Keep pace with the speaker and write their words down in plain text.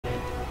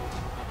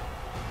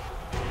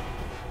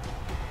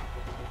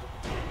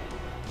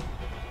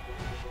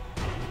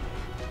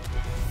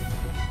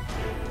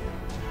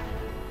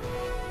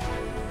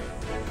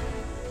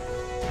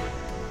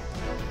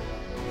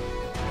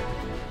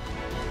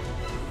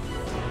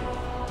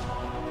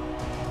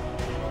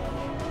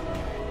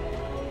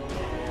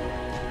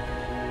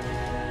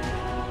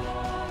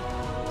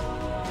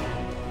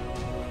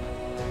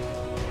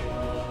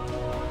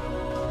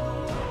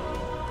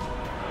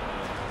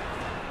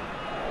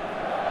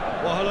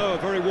Well, hello, a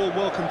very warm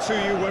welcome to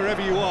you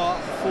wherever you are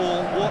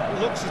for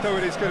what looks as though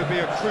it is going to be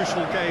a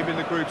crucial game in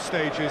the group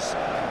stages.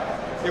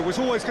 It was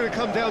always going to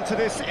come down to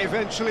this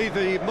eventually.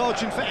 The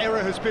margin for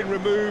error has been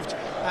removed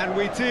and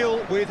we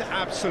deal with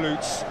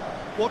absolutes.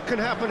 What can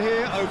happen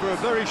here over a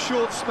very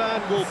short span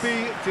will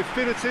be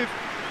definitive.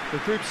 The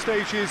group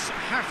stages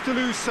have to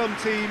lose some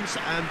teams,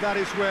 and that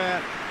is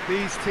where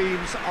these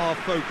teams are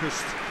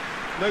focused.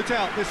 No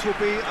doubt this will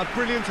be a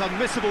brilliant,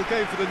 unmissable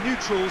game for the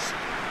neutrals,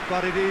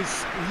 but it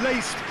is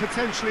laced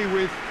potentially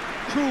with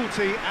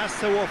cruelty, as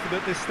so often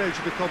at this stage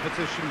of the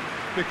competition,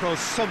 because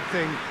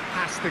something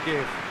has to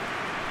give.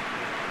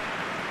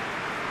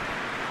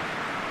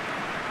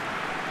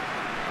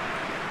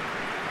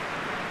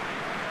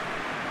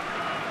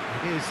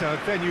 It is a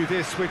venue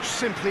this which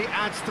simply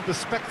adds to the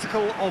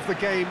spectacle of the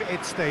game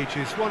it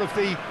stages. One of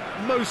the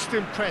most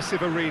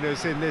impressive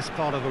arenas in this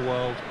part of the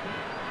world.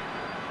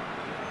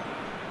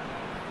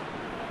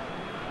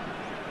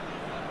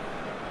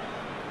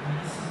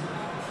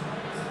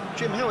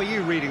 Jim, how are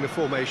you reading the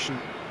formation?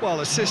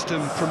 Well, a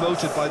system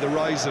promoted by the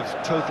rise of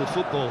total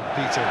football,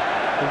 Peter.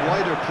 The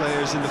wider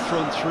players in the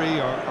front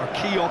three are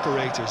key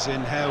operators in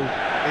how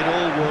it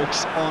all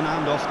works on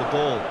and off the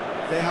ball.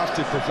 They have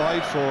to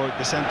provide for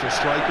the central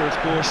striker, of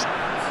course,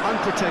 and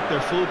protect their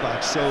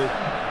fullbacks, so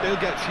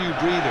they'll get few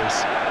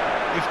breathers.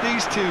 If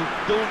these two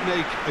don't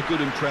make a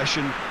good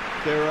impression,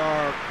 there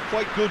are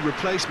quite good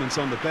replacements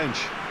on the bench.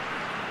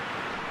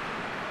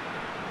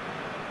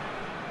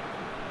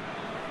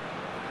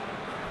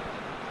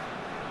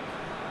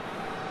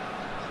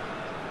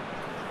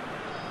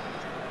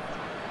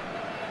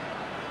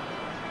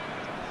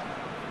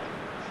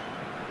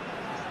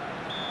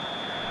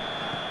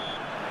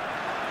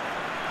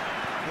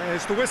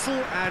 There's the whistle,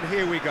 and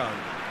here we go.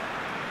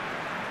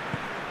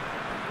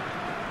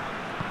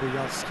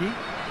 Bujalski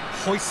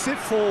hoists it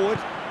forward,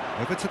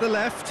 over to the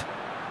left.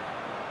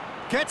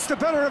 Gets the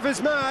better of his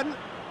man.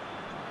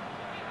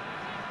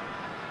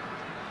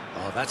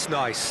 Oh, that's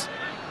nice.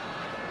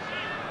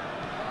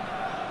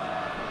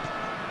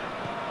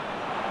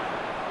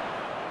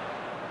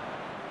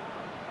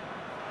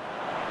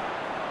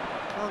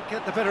 Can't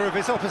get the better of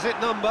his opposite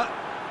number.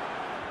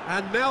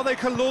 And now they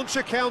can launch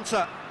a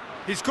counter.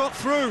 He's got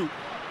through.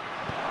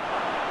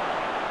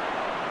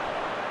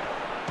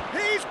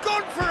 He's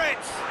gone for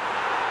it!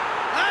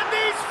 And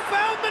he's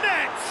found the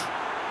net!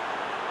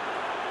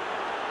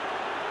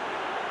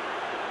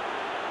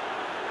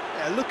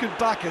 Yeah, looking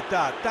back at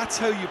that, that's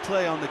how you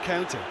play on the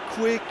counter.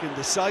 Quick and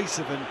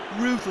decisive and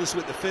ruthless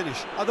with the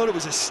finish. I thought it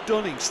was a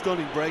stunning,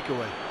 stunning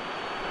breakaway.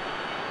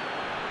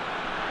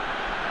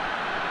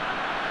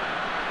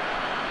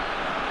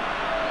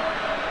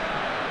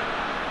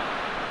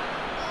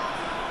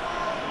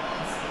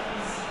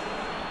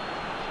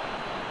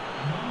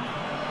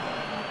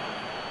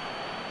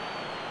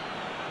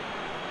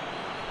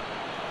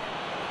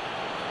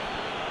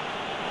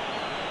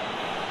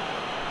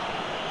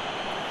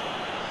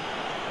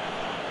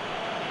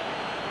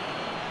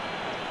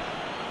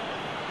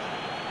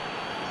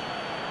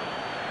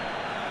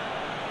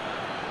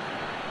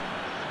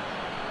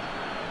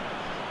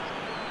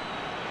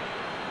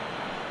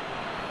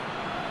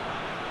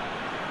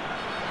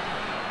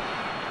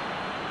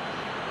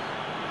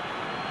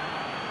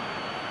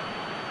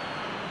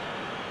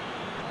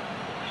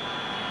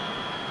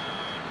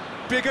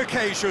 Big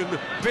occasion,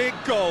 big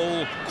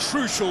goal,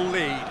 crucial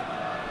lead.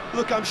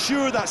 Look, I'm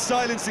sure that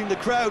silencing the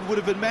crowd would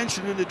have been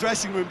mentioned in the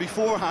dressing room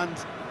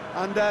beforehand.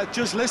 And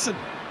just listen.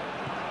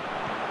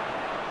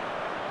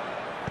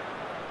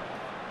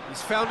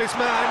 He's found his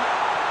man.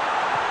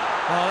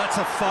 Oh, that's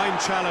a fine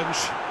challenge.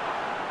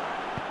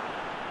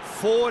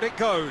 Forward it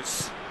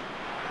goes.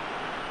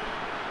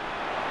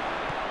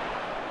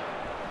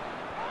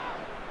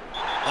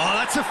 Oh,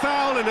 that's a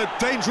foul in a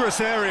dangerous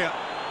area.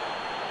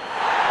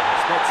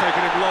 Not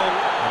taking him long,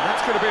 and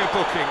that's going to be a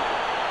booking.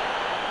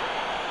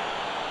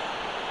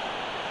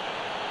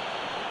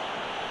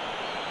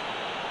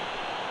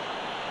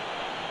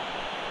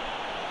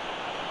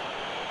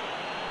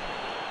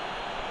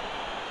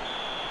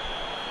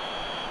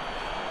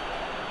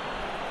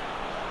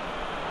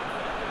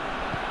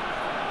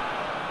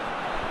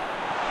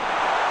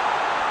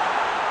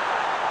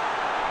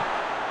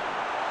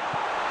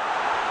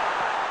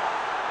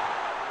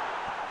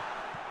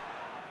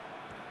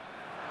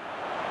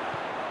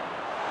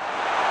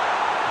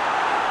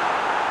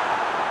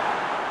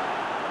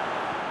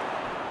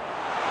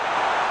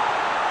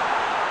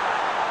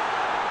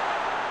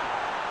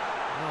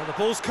 The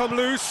ball's come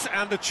loose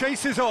and the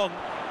chase is on.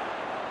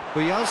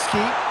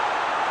 Bujalski.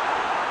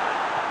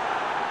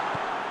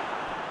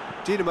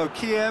 Dynamo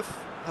Kyjev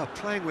are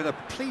playing with a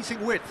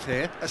pleasing width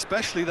here.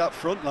 Especially that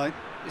front line.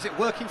 Is it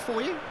working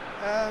for you?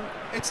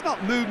 It's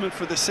not movement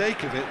for the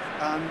sake of it,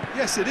 and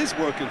yes, it is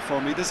working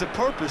for me. There's a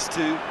purpose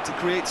to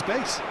create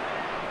space.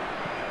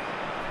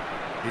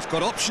 He's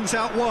got options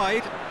out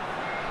wide.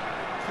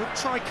 Could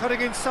try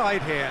cutting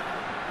inside here.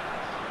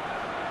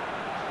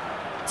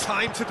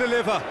 Time to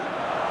deliver.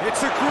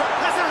 It's a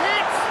that's a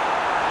hit!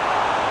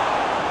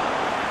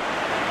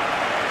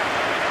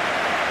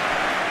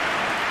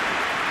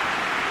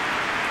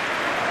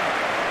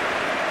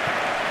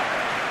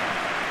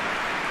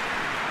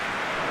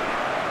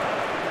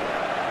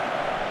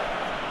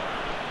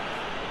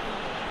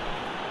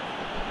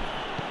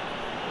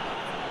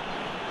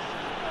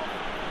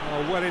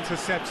 well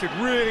intercepted,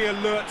 really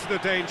alert to the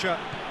danger.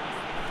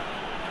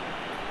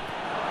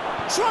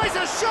 Tries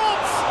a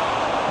shot!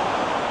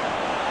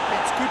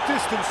 It's good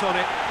distance on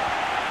it.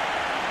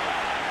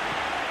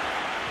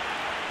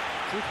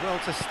 Did well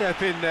to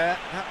step in there,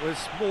 that was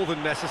more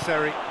than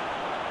necessary.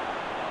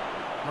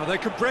 Well, they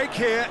could break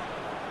here.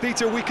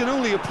 Peter, we can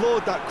only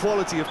applaud that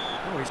quality of...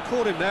 Oh, he's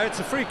caught him there, it's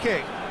a free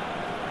kick.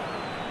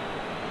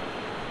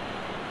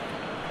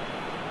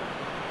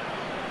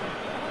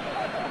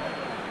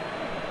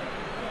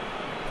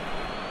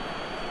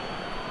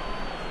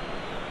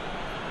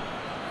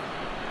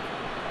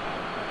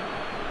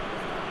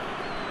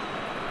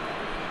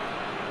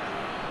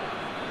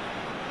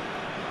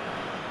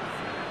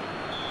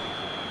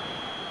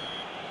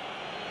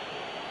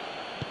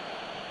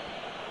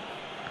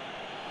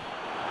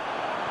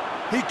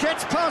 He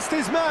gets past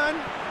his man.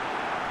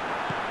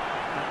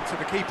 Back to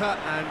the keeper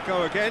and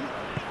go again.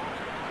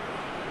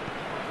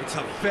 It's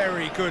a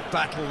very good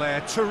battle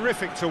there,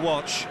 terrific to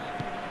watch.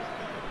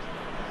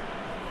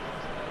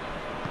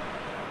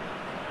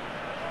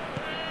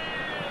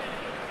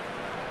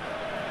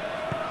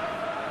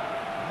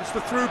 It's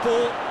the through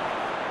ball.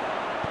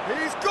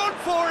 He's gone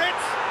for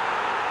it!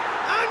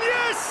 And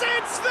yes,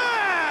 it's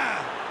there!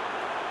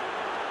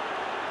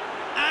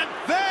 And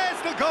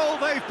there's the goal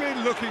they've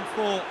been looking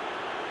for.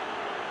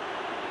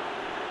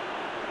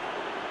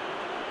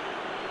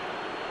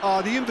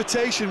 The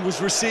invitation was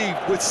received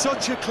with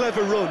such a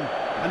clever run,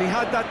 and he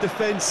had that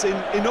defence in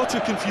utter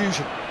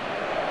confusion.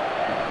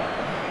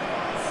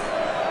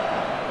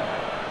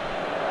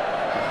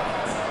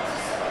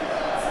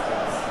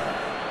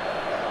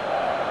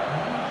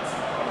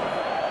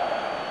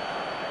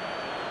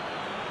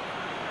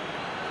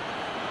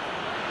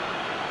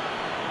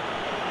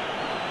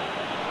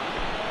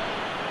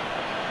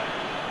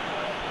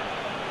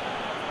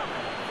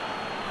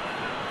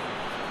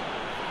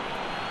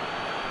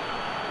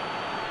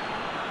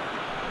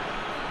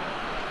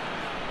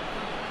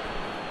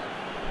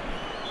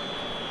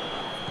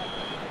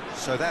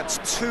 So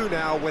that's two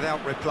now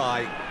without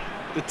reply.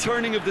 The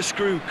turning of the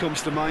screw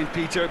comes to mind,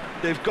 Peter.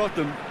 They've got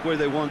them where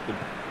they want them.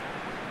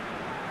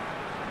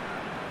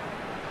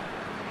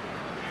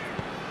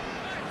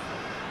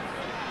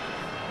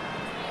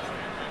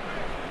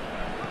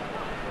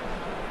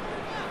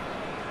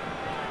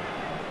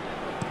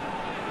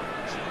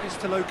 Tries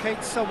to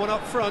locate someone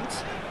up front.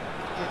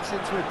 Gets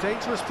into a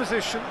dangerous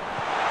position.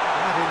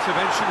 That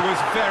intervention was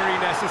very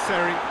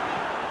necessary.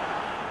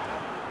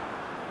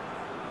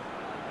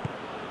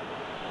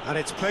 And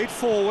it's played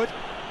forward.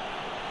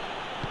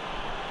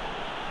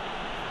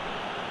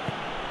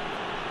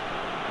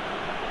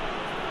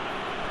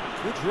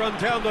 Good run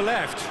down the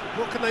left.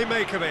 What can they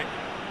make of it?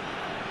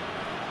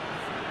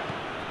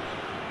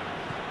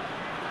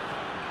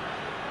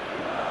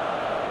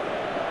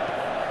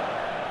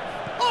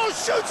 Oh,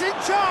 shooting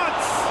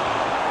chance!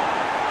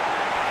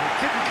 It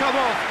didn't come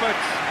off, but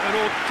an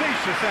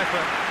audacious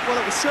effort. Well,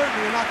 it was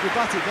certainly an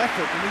acrobatic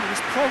effort. I mean, it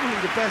was probably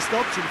the best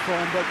option for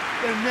him, but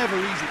they're never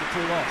easy to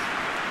pull off.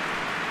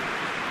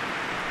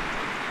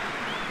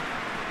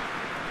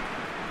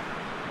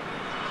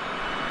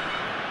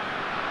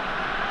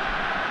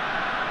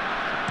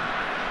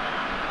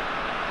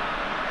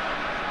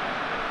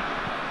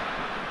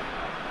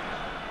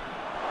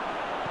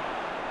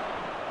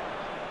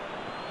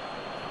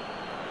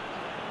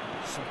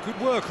 Some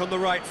good work on the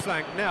right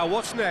flank. Now,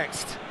 what's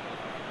next?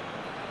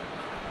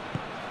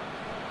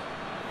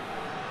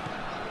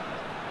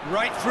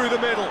 Right through the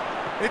middle.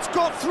 It's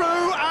got through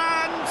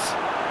and...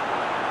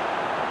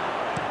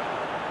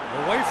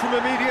 away from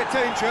immediate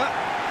danger.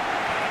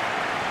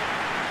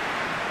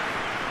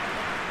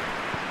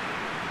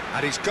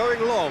 And he's going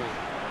long.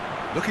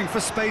 Looking for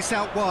space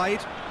out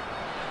wide.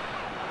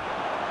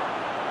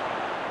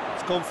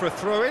 It's gone for a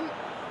throw-in.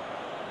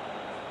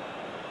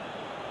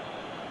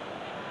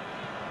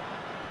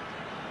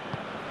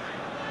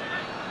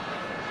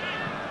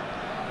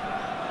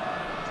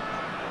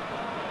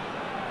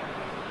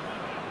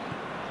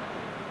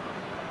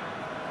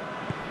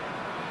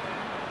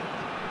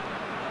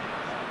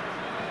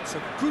 It's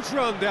a good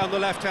run down the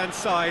left-hand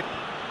side.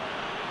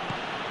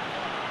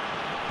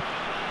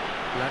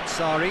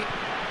 Latsari.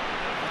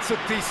 It's a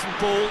decent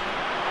ball.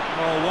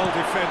 Oh, well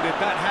defended.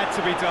 That had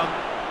to be done.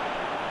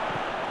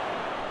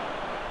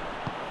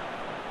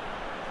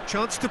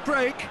 Chance to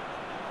break.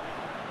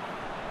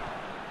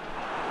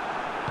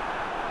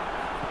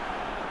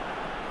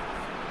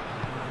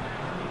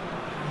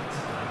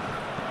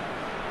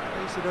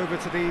 Plays it over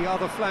to the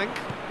other flank.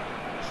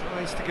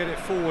 Tries to get it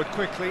forward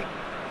quickly.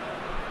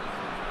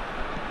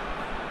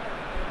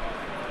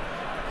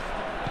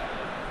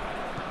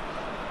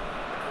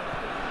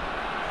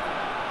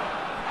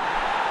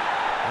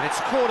 And it's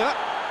a corner.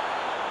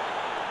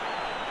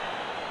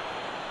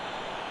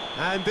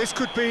 And this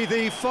could be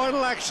the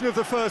final action of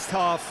the first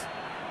half.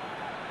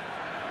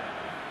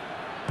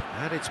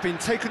 And it's been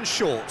taken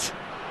short.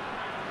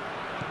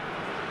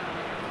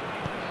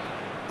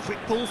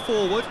 Quick ball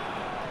forward.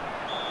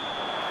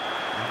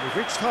 And we've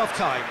reached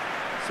half-time.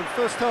 Some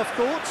first-half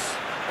thoughts?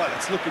 Well,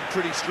 it's looking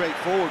pretty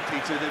straightforward,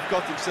 Peter. They've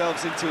got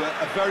themselves into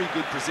a very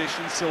good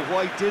position, so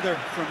why dither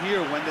from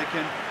here when they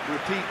can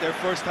repeat their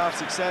first half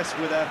success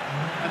with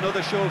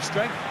another show of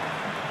strength?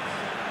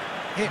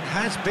 It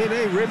has been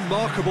a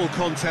remarkable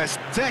contest,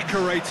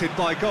 decorated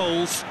by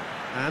goals,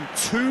 and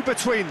 2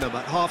 between them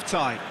at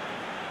half-time.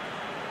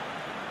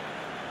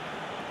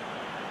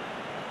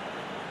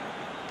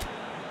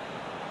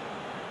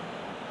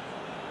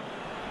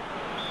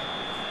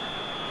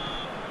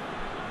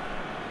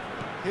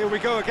 Here we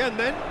go again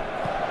then.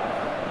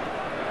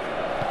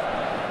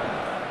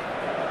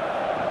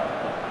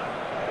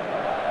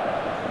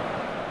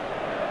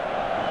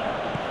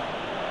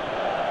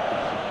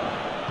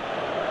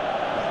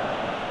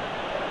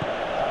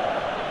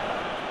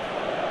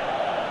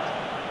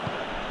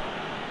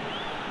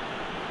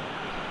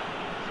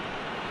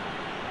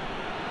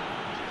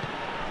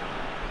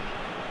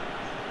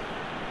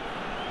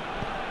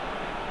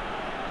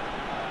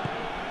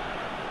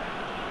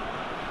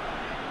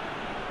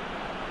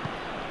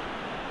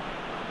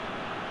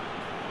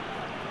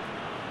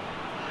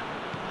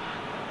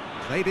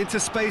 Played into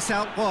space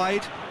out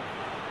wide.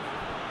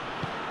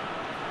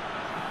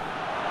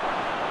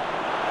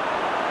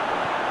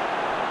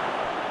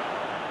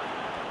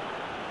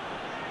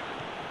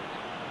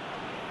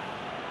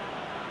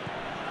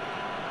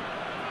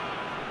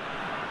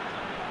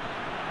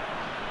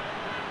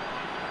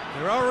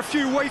 There are a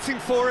few waiting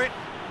for it.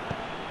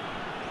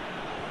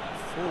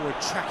 Forward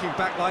tracking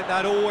back like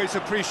that, always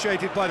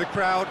appreciated by the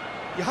crowd.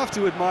 You have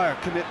to admire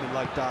commitment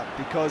like that,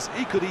 because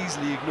he could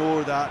easily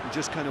ignore that and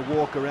just kind of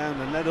walk around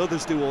and let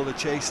others do all the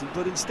chasing,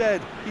 but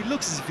instead he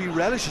looks as if he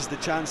relishes the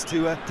chance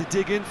to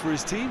dig in for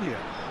his team here.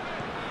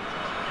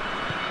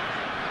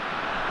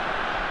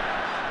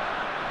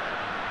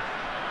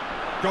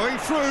 Going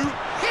through,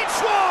 hits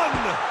one!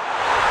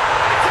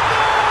 It's a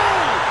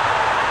goal!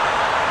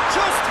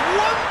 Just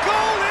one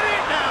goal in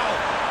it now!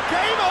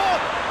 Game on!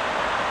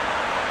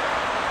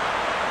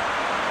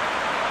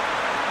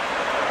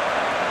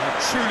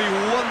 Truly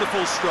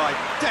wonderful strike,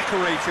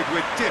 decorated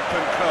with dip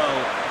and curl.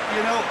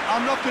 You know,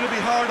 I'm not going to be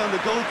hard on the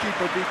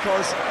goalkeeper,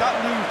 because that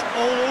moved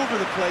all over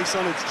the place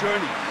on its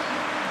journey.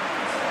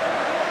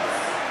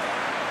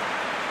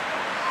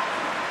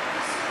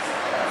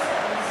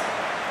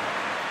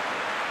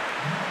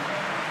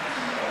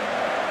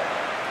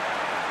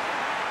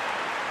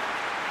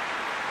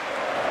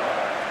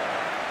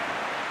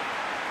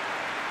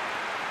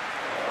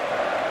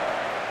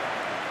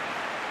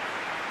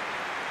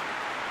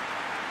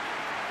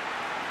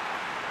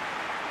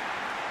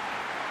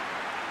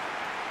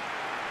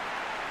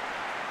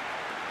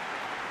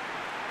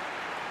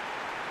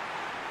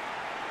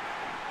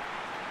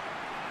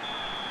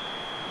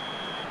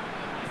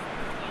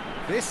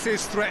 This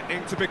is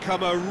threatening to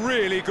become a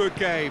really good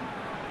game.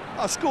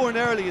 Scoring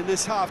early in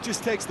this half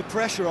just takes the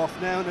pressure off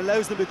now and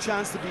allows them a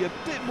chance to be a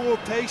bit more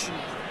patient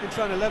in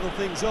trying to level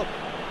things up.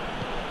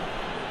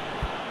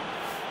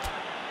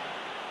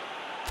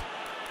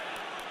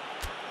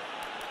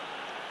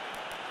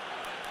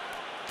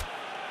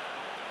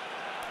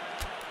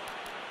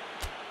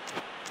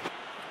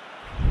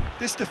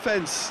 This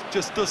defence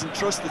just doesn't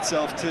trust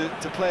itself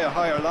to play a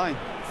higher line.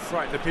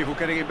 Frighten the people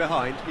getting in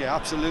behind. Yeah,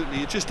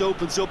 absolutely. It just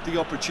opens up the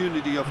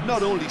opportunity of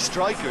not only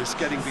strikers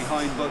getting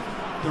behind, but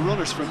the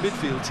runners from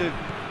midfield too.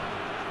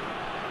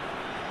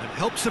 And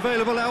help's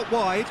available out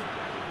wide.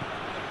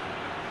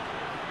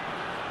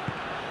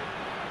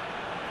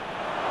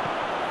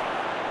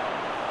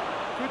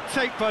 Good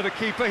take by the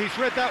keeper, he's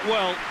read that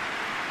well.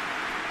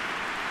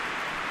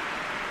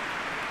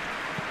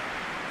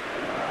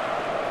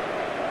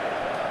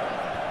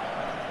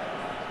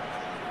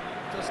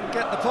 Doesn't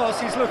get the pass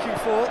he's looking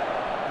for.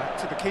 Back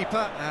to the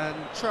keeper and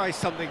try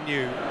something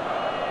new.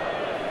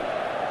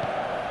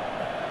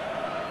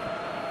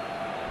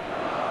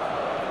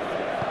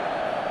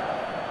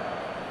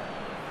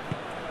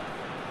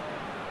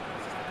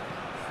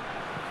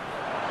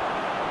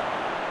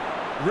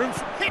 Room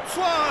for... hits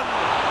one!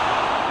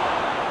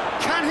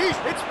 Can he?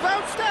 It's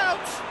bounced out!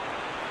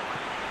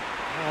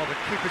 Oh, the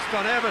keeper's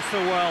done ever so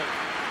well.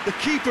 The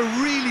keeper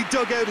really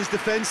dug out his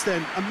defence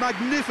then. A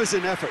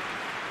magnificent effort.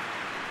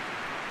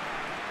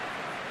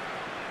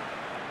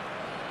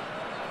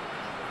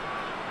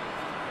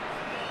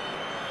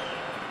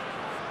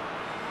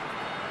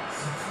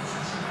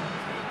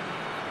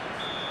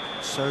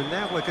 So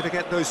now we're going to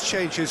get those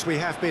changes we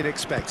have been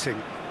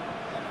expecting.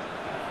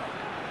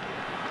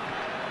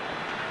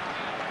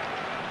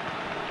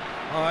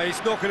 Oh,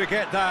 he's not going to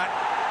get that.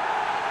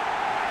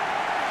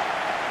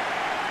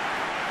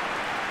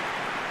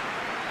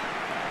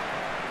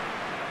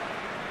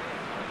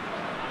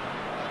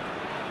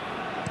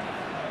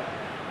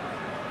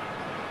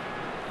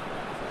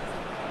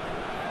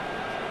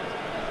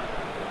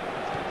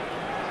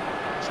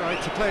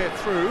 Tried to play it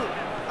through.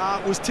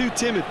 Was too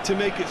timid to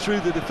make it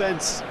through the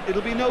defence.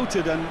 It'll be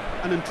noted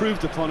and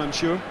improved upon, I'm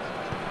sure.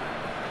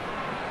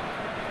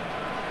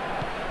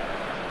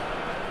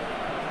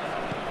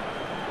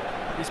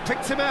 He's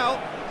picked him out.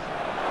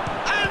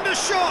 And a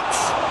shot!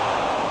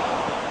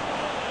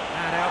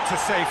 And out to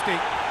safety.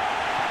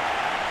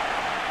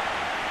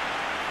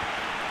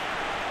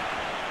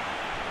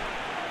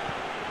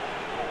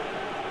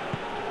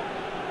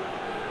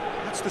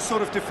 the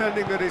sort of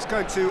defending that is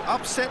going to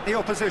upset the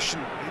opposition.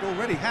 It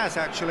already has,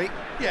 actually.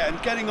 Yeah,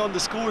 and getting on the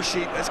score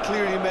sheet has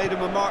clearly made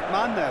him a marked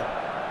man now.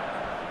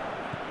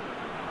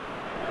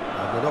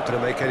 And they're not going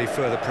to make any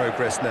further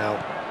progress now.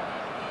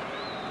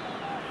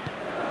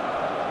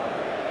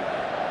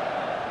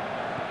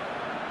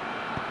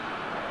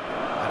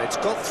 And it's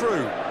got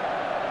through.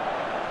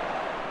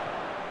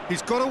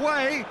 He's got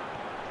away.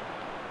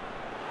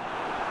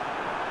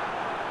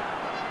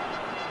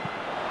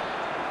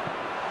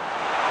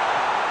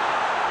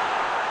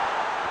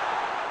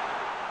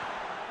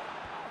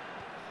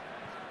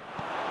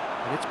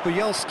 And it's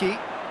Bielski.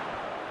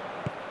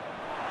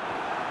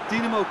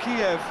 Dynamo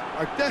Kyjev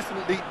are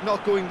definitely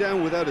not going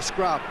down without a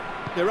scrap.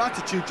 Their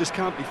attitude just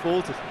can't be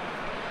faulted.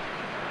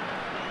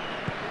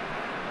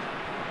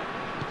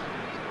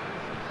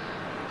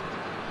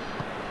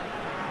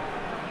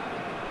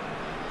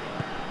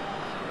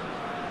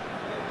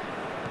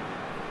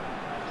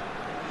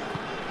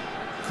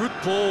 Good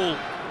ball.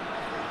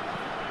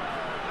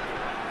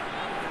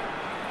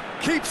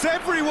 Keeps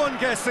everyone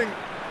guessing.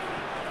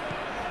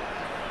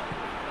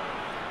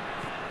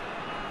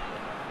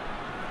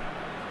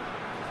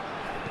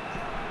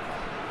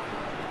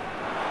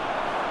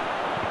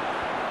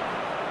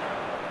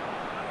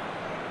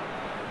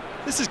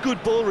 This is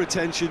good ball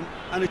retention,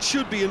 and it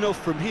should be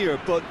enough from here,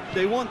 but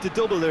they want to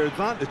double their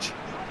advantage.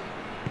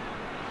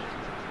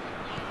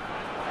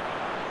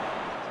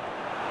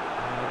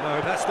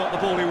 No, that's not the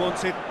ball he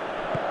wanted.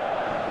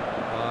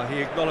 He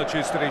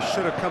acknowledges that he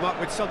should have come up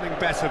with something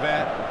better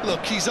there.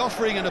 Look, he's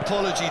offering an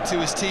apology to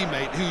his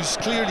teammate, who's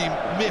clearly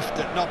miffed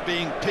at not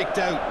being picked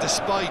out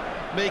despite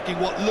making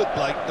what looked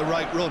like the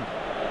right run.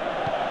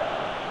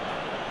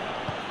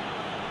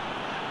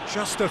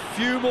 Just a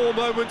few more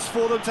moments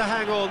for them to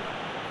hang on.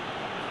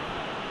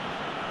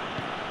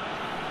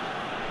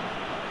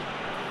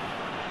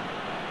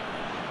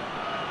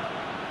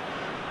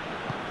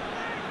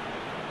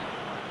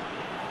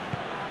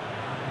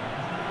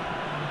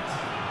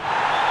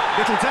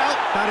 Little doubt,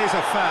 that is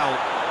a foul.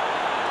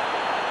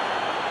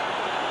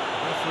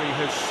 The referee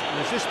has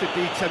resisted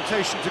the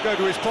temptation to go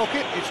to his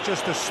pocket. It's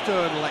just a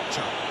stern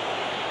lecture.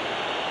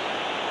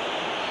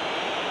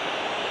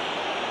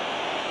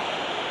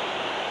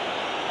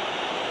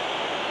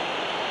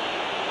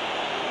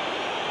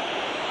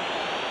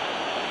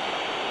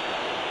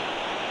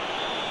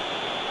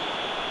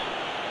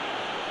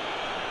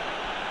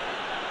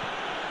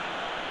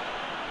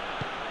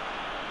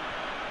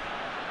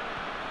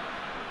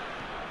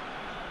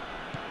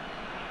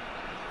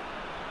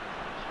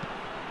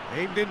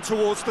 Aimed in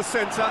towards the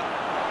centre.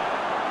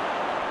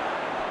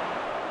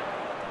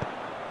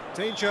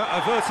 Danger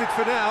averted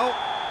for now.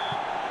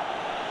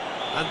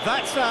 And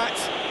that's that.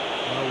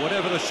 Well,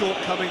 whatever the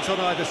shortcomings on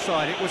either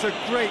side, it was a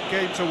great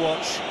game to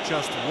watch,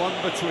 just one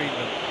between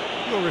them.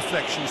 Your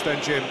reflections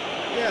then, Jim?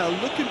 Yeah,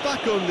 looking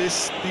back on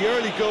this, the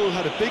early goal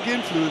had a big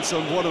influence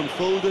on what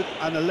unfolded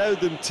and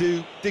allowed them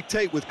to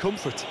dictate with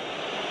comfort.